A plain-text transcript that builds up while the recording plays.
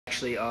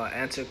actually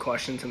answer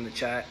questions in the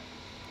chat.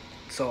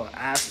 So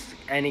ask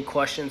any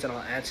questions and I'll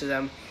answer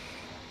them.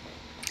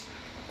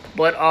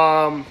 But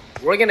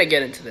we're gonna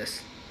get into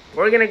this.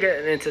 We're gonna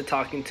get into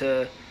talking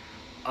to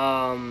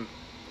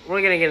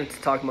we're gonna get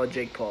into talking about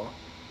Jake Paul.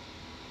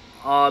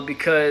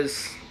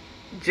 Because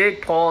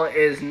Jake Paul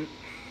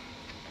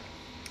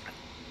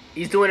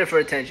he's doing it for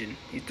attention.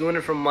 He's doing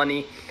it for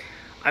money.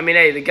 I mean,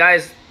 hey, the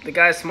guy's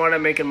smart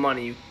at making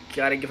money. You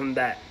gotta give him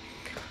that.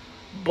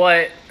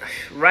 But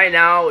right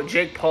now,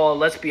 Jake Paul,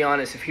 let's be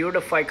honest, if he were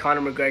to fight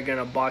Conor McGregor in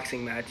a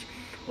boxing match,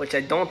 which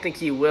I don't think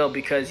he will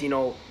because,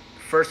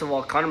 first of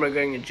all, Conor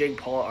McGregor and Jake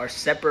Paul are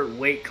separate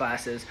weight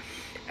classes.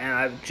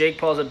 And Jake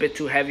Paul's a bit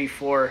too heavy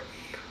for,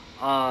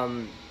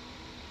 $50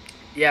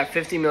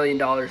 million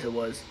it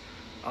was.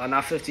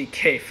 Not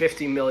 50K,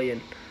 50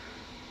 million.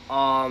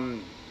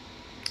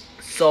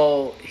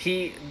 So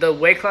the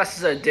weight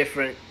classes are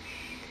different.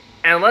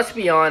 And let's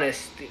be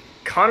honest,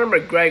 Conor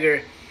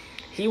McGregor,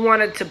 he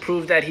wanted to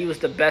prove that he was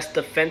the best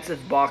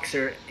defensive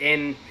boxer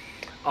in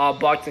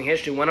boxing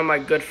history. One of my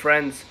good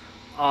friends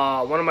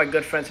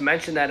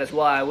mentioned that as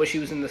well. I wish he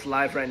was in this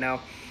live right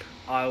now.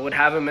 I would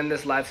have him in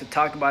this live to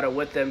talk about it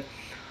with him.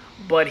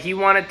 But he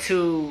wanted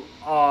to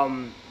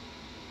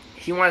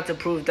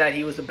prove that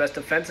he was the best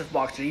defensive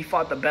boxer. He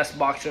fought the best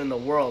boxer in the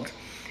world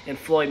in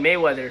Floyd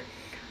Mayweather.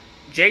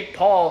 Jake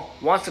Paul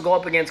wants to go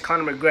up against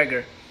Conor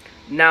McGregor.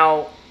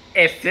 Now,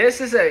 if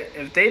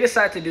they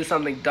decide to do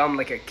something dumb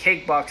like a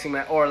kickboxing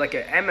match or like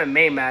an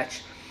MMA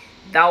match,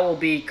 that will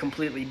be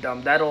completely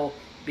dumb. That'll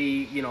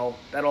be,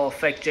 that'll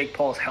affect Jake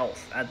Paul's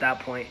health at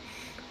that point.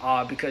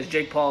 Because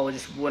Jake Paul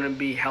just wouldn't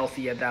be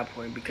healthy at that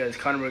point because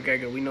Conor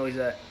McGregor, we know he's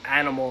an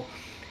animal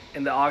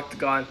in the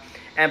octagon.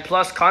 And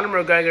plus,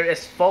 Conor McGregor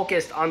is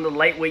focused on the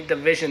lightweight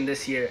division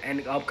this year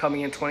and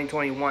upcoming in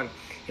 2021.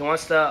 He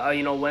wants to,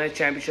 win a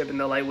championship in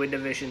the lightweight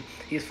division.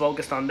 He's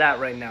focused on that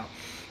right now.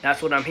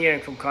 That's what I'm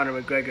hearing from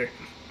Conor McGregor.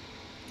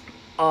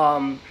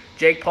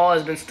 Jake Paul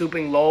has been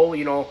stooping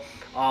low,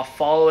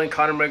 following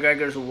Conor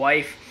McGregor's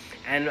wife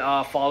and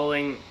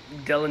following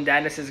Dillon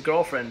Danis'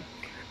 girlfriend.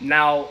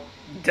 Now,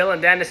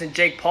 Dillon Danis and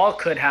Jake Paul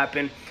could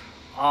happen.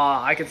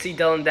 I could see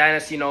Dillon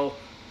Danis,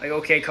 like,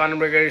 okay, Conor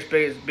McGregor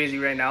is busy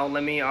right now.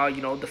 Let me,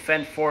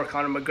 defend for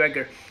Conor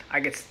McGregor. I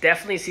could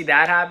definitely see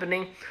that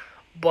happening.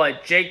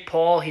 But Jake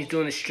Paul, he's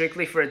doing it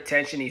strictly for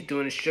attention. He's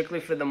doing it strictly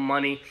for the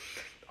money.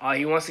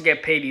 He wants to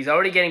get paid. He's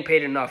already getting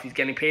paid enough. He's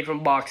getting paid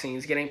from boxing.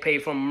 He's getting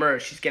paid from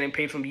merch. He's getting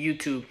paid from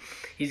YouTube.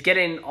 He's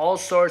getting all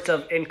sorts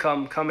of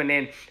income coming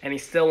in, and he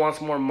still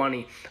wants more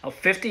money. A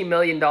 $50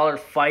 million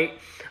fight,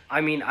 I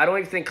mean, I don't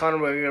even think Conor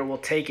McGregor will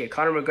take it.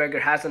 Conor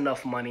McGregor has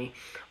enough money.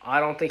 I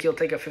don't think he'll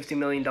take a $50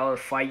 million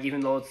fight,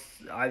 even though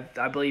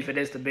I believe it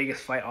is the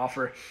biggest fight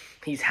offer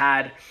he's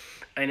had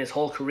in his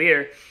whole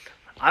career.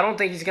 I don't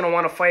think he's going to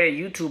want to fight a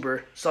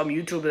YouTuber, some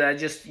YouTuber that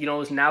just,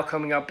 is now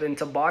coming up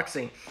into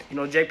boxing.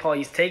 Jake Paul,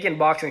 he's taking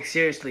boxing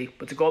seriously,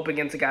 but to go up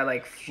against a guy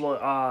like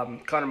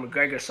Conor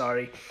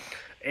McGregor,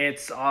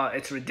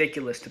 it's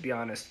ridiculous, to be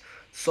honest.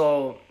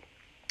 So,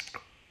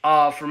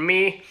 for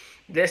me,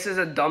 this is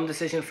a dumb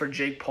decision for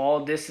Jake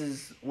Paul. This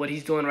is what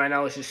he's doing right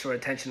now is just for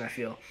attention, I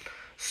feel.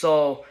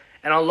 So,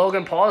 and on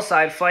Logan Paul's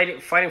side, fighting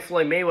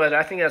Floyd Mayweather,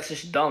 I think that's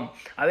just dumb.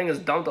 I think it's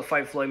dumb to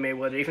fight Floyd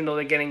Mayweather, even though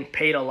they're getting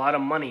paid a lot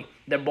of money.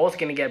 They're both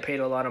going to get paid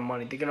a lot of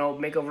money. They're going to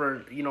make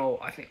over,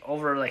 I think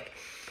over like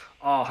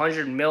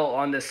 100 mil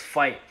on this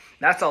fight.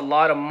 That's a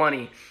lot of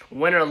money.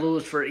 Win or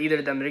lose for either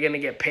of them, they're going to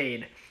get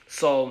paid.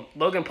 So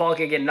Logan Paul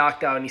can get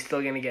knocked out and he's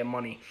still going to get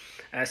money.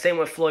 Same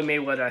with Floyd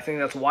Mayweather. I think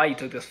that's why he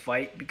took this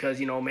fight because,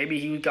 maybe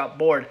he got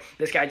bored.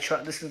 This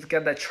is the guy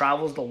that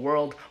travels the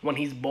world when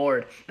he's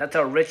bored. That's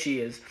how rich he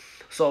is.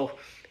 So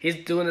he's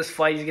doing this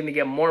fight. He's going to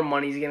get more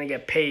money. He's going to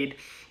get paid.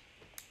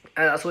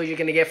 And that's what you're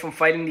going to get from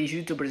fighting these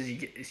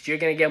YouTubers. You're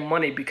going to get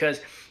money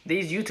because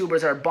these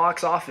YouTubers are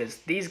box office.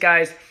 These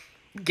guys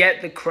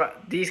get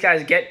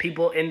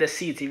people in the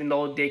seats, even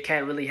though they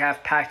can't really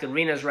have packed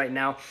arenas right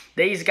now.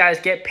 These guys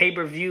get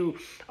pay-per-view.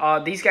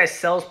 These guys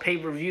sells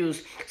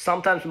pay-per-views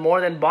sometimes more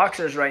than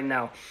boxers right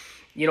now.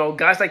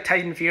 Guys like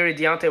Tyson Fury,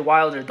 Deontay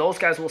Wilder, those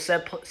guys will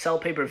sell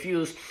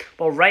pay-per-views.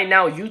 But right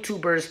now,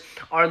 YouTubers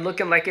are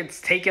looking like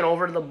it's taking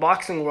over the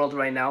boxing world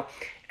right now.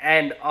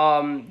 And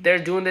they're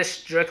doing this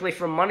strictly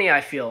for money,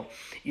 I feel.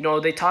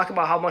 They talk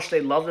about how much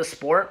they love the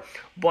sport,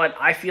 but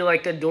I feel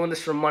like they're doing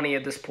this for money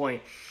at this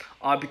point.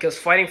 Because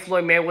fighting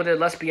Floyd Mayweather,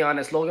 let's be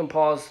honest,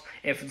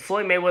 if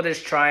Floyd Mayweather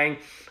is trying,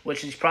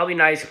 which is probably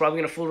nice, he's probably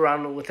going to fool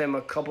around with him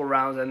a couple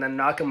rounds and then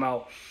knock him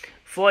out.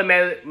 Floyd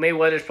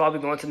Mayweather is probably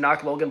going to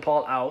knock Logan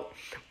Paul out.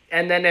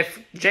 And then if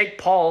Jake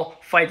Paul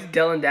fights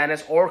Dillon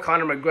Danis or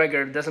Conor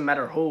McGregor, it doesn't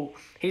matter who,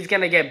 he's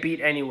going to get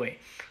beat anyway.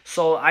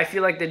 So I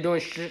feel like they're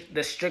doing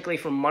this strictly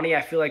for money.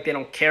 I feel like they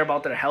don't care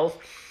about their health.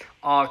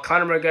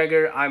 Conor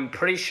McGregor, I'm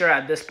pretty sure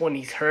at this point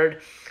he's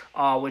heard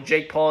what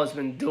Jake Paul has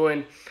been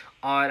doing.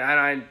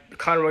 Conor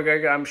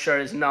McGregor, I'm sure,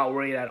 is not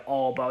worried at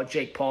all about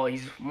Jake Paul.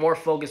 He's more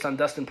focused on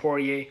Dustin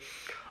Poirier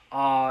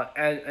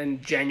in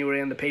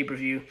January on the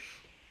pay-per-view.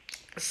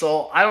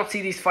 So I don't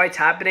see these fights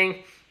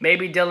happening.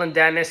 Maybe Dillon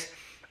Danis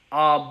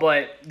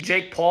But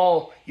Jake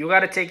Paul, you got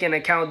to take into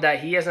account that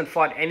he hasn't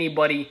fought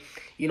anybody,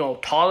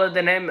 taller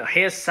than him,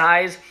 his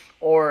size,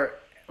 or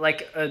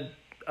like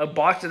a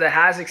boxer that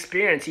has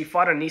experience. He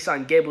fought a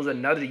Nissan Gabe, who's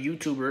another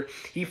YouTuber.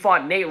 He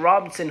fought Nate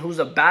Robinson, who's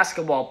a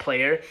basketball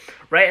player,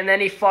 right? And then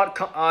he fought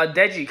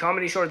Deji,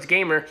 Comedy Shorts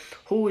Gamer,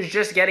 who was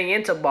just getting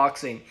into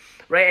boxing,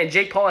 right? And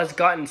Jake Paul has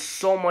gotten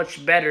so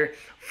much better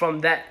from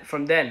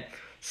then.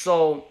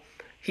 So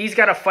he's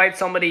got to fight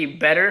somebody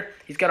better.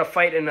 He's got to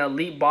fight an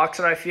elite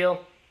boxer, I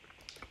feel.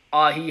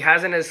 He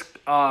has in his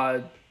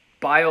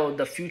bio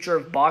the future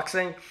of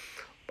boxing.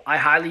 I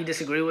highly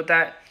disagree with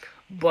that.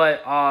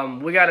 But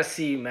we got to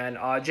see, man.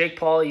 Jake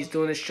Paul, he's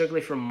doing this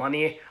strictly for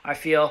money, I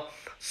feel.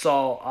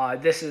 So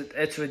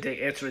it's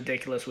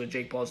ridiculous what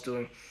Jake Paul's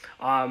doing.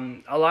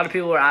 A lot of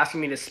people are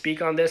asking me to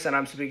speak on this, and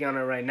I'm speaking on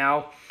it right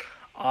now.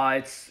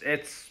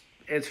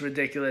 It's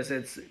ridiculous.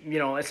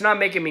 It's not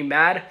making me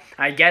mad.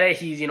 I get it.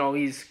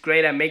 He's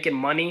great at making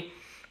money.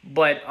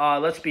 But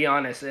let's be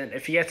honest.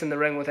 If he gets in the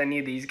ring with any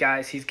of these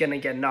guys, he's going to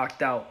get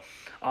knocked out.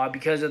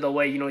 Because of the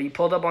way, he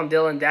pulled up on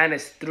Dylan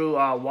Dennis, threw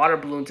water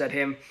balloons at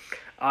him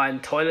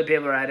and toilet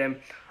paper at him.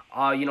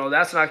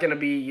 That's not going to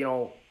be,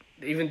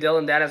 even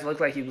Dylan Dennis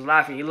looked like he was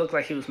laughing. He looked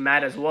like he was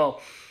mad as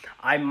well.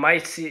 I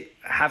might see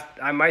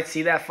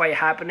that fight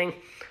happening,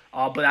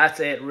 but that's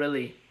it,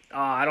 really.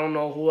 I don't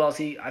know who else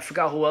I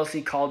forgot who else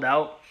he called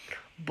out.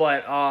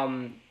 But,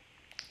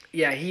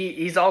 yeah,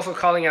 he's also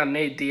calling out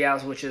Nate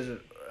Diaz, which is,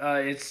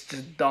 it's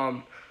just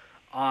dumb.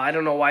 I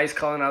don't know why he's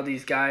calling out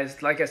these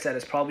guys. Like I said,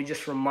 it's probably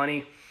just for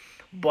money.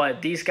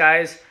 But these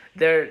guys,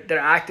 they're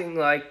acting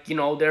like,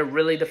 they're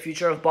really the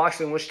future of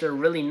boxing, which they're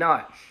really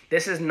not.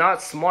 This is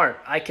not smart.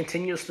 I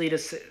continuously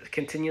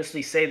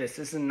say this.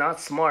 This is not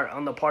smart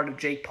on the part of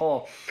Jake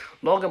Paul.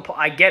 Logan Paul,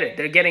 I get it.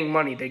 They're getting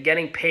money. They're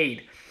getting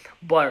paid.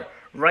 But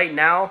right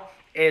now,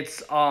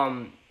 it's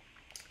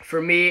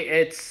for me,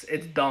 it's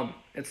dumb.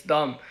 It's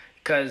dumb.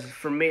 Because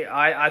for me,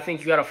 I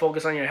think you got to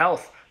focus on your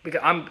health.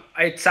 Because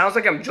it sounds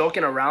like I'm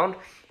joking around,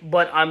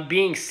 but I'm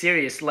being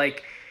serious.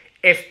 Like,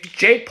 if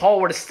Jake Paul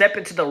were to step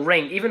into the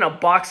ring, even a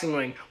boxing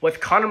ring, with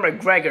Conor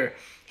McGregor,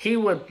 he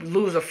would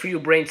lose a few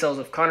brain cells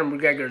if Conor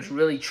McGregor is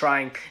really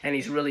trying and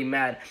he's really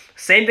mad.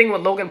 Same thing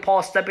with Logan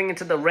Paul stepping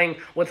into the ring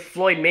with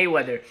Floyd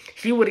Mayweather.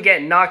 He would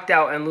get knocked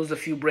out and lose a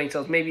few brain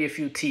cells, maybe a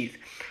few teeth.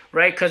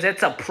 Right? Because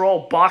it's a pro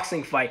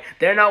boxing fight.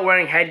 They're not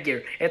wearing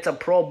headgear. It's a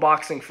pro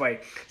boxing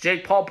fight.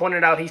 Jake Paul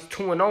pointed out he's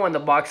 2-0 in the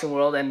boxing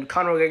world, and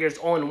Conor McGregor's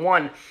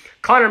 0-1.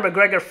 Conor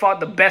McGregor fought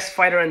the best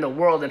fighter in the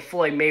world in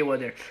Floyd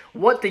Mayweather.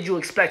 What did you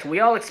expect? We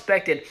all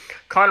expected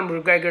Conor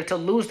McGregor to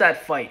lose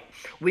that fight.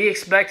 We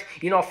expect,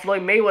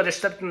 Floyd Mayweather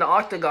stepped in the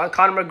octagon,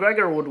 Conor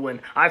McGregor would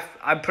win.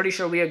 I'm pretty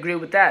sure we agree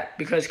with that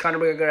because Conor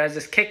McGregor has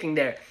this kicking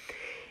there.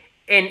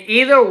 In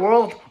either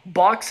world,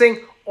 boxing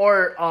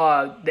or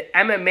the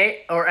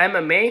MMA,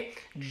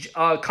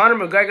 Conor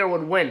McGregor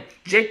would win.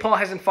 Jake Paul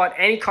hasn't fought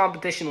any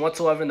competition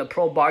whatsoever in the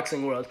pro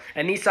boxing world,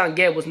 and Nissan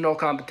Gabe was no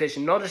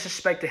competition. No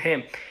disrespect to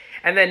him.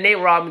 And then Nate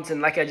Robinson,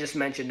 like I just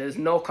mentioned, there's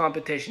no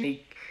competition.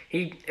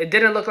 It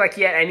didn't look like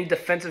he had any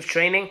defensive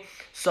training.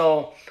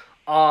 So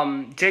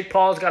Jake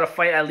Paul's got to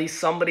fight at least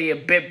somebody a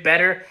bit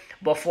better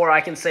before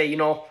I can say,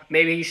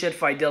 maybe he should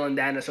fight Dylan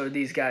Dennis or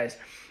these guys.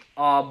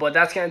 But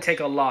that's going to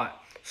take a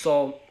lot.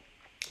 So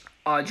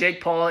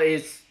Jake Paul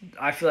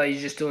I feel like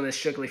he's just doing this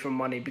strictly for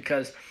money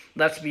because,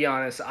 let's be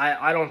honest,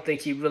 I don't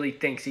think he really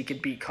thinks he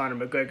could beat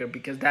Conor McGregor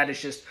because that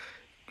is just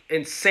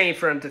insane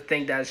for him to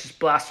think that. It's just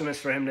blasphemous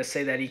for him to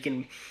say that he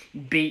can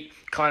beat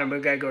Conor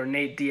McGregor or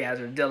Nate Diaz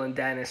or Dylan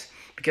Dennis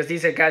because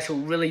these are guys who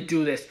really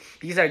do this.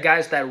 These are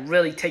guys that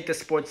really take the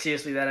sport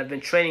seriously, that have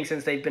been training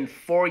since they've been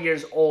 4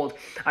 years old.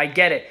 I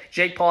get it.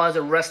 Jake Paul has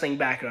a wrestling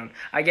background.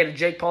 I get it.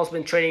 Jake Paul's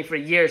been training for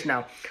years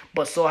now,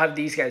 but so have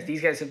these guys.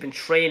 These guys have been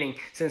training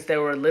since they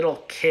were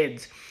little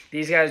kids.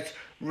 These guys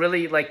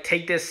really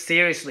take this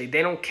seriously.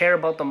 They don't care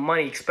about the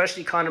money,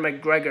 especially Conor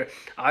McGregor.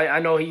 I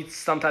know he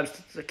sometimes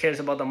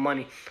cares about the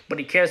money, but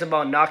he cares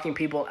about knocking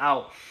people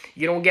out.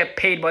 You don't get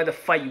paid by the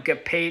fight. You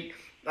get paid.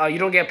 You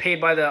don't get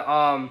paid by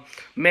the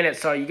minute.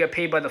 Sorry, you get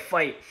paid by the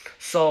fight.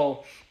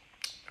 So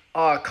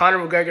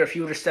Conor McGregor, if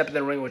he were to step in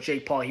the ring with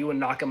Jake Paul, he would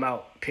knock him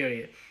out.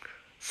 Period.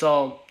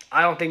 So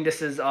I don't think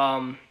this is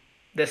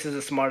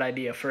a smart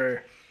idea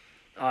for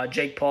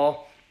Jake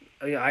Paul.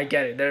 I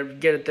get it.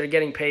 They're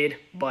getting paid,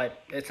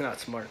 but it's not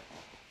smart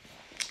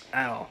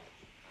at all.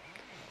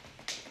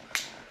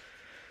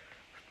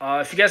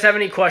 If you guys have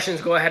any questions,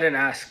 go ahead and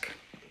ask.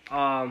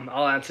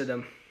 I'll answer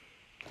them.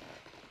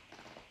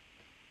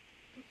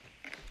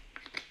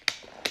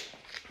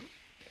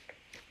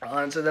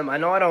 I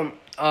know I don't,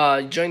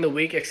 during the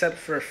week, except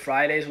for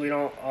Fridays, we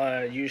don't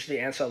usually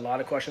answer a lot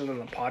of questions on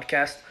the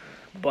podcast.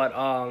 But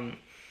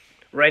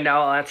right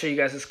now, I'll answer you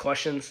guys'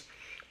 questions,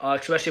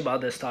 especially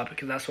about this topic,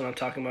 because that's what I'm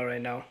talking about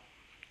right now.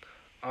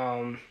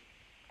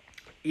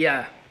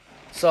 Yeah.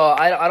 So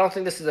I don't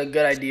think this is a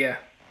good idea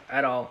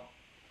at all.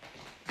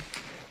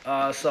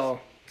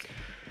 So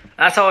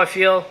that's how I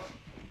feel.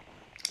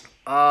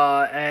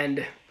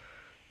 And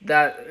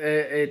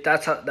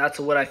that's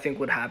what I think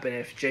would happen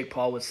if Jake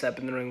Paul would step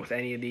in the ring with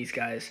any of these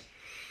guys.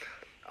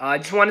 I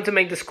just wanted to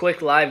make this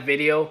quick live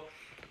video,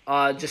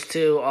 just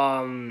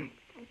to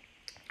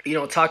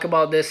talk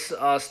about this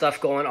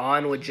stuff going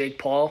on with Jake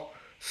Paul.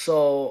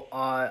 So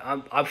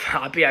I'm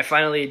happy I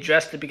finally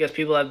addressed it because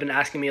people have been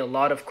asking me a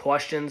lot of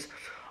questions.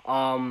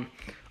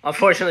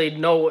 Unfortunately,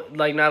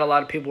 not a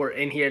lot of people were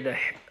in here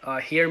to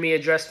hear me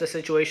address the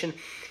situation.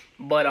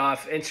 But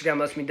if Instagram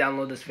lets me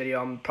download this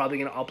video, I'm probably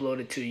gonna upload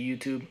it to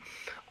YouTube.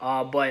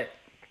 But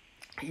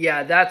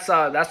yeah, that's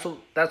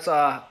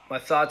my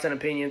thoughts and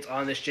opinions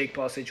on this Jake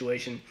Paul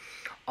situation.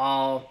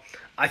 I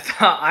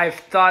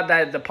thought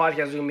that the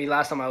podcast was gonna be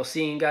last time I was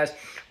seeing you guys,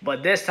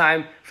 but this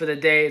time for the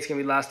day it's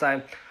gonna be last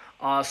time.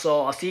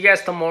 So I'll see you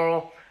guys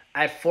tomorrow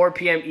at 4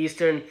 p.m.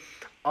 Eastern.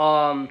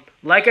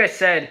 Like I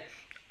said,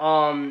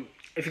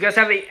 if you guys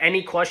have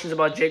any questions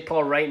about Jake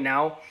Paul right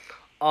now,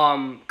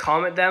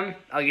 comment them.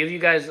 I'll give you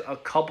guys a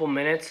couple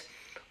minutes.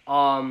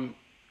 Dave,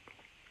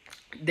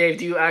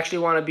 do you actually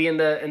want to be in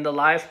the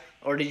live,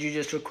 or did you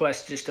just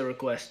request just a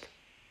request?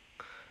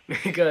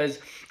 Because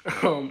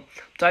I'm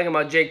talking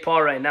about Jake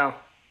Paul right now.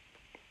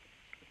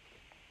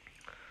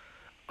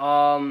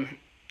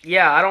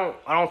 Yeah, I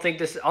don't think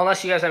this,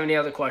 unless you guys have any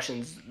other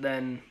questions,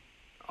 then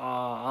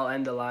I'll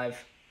end the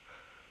live.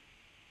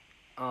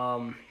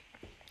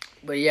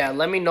 But yeah,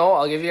 let me know.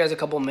 I'll give you guys a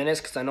couple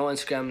minutes because I know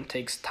Instagram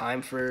takes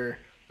time for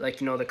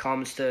the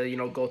comments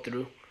to go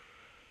through.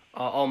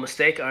 Oh,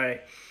 mistake. All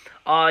right.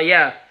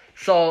 Yeah.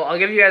 So I'll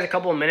give you guys a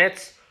couple of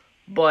minutes,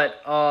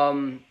 but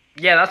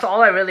yeah, that's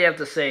all I really have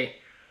to say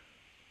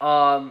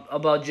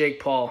about Jake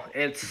Paul.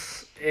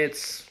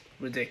 It's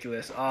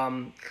ridiculous.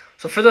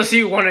 So for those of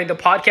you wondering, the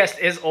podcast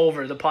is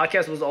over. The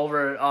podcast was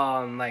over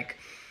like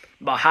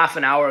about half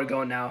an hour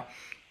ago now.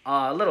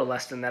 A little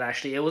less than that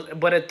actually.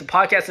 The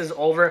podcast is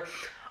over.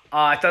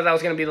 I thought that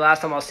was gonna be the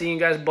last time I'll see you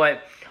guys,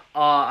 but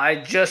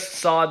I just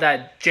saw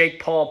that Jake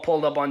Paul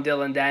pulled up on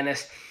Dillon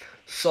Danis,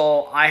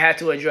 so I had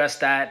to address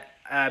that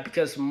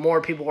because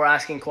more people were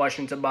asking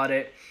questions about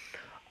it,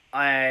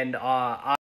 and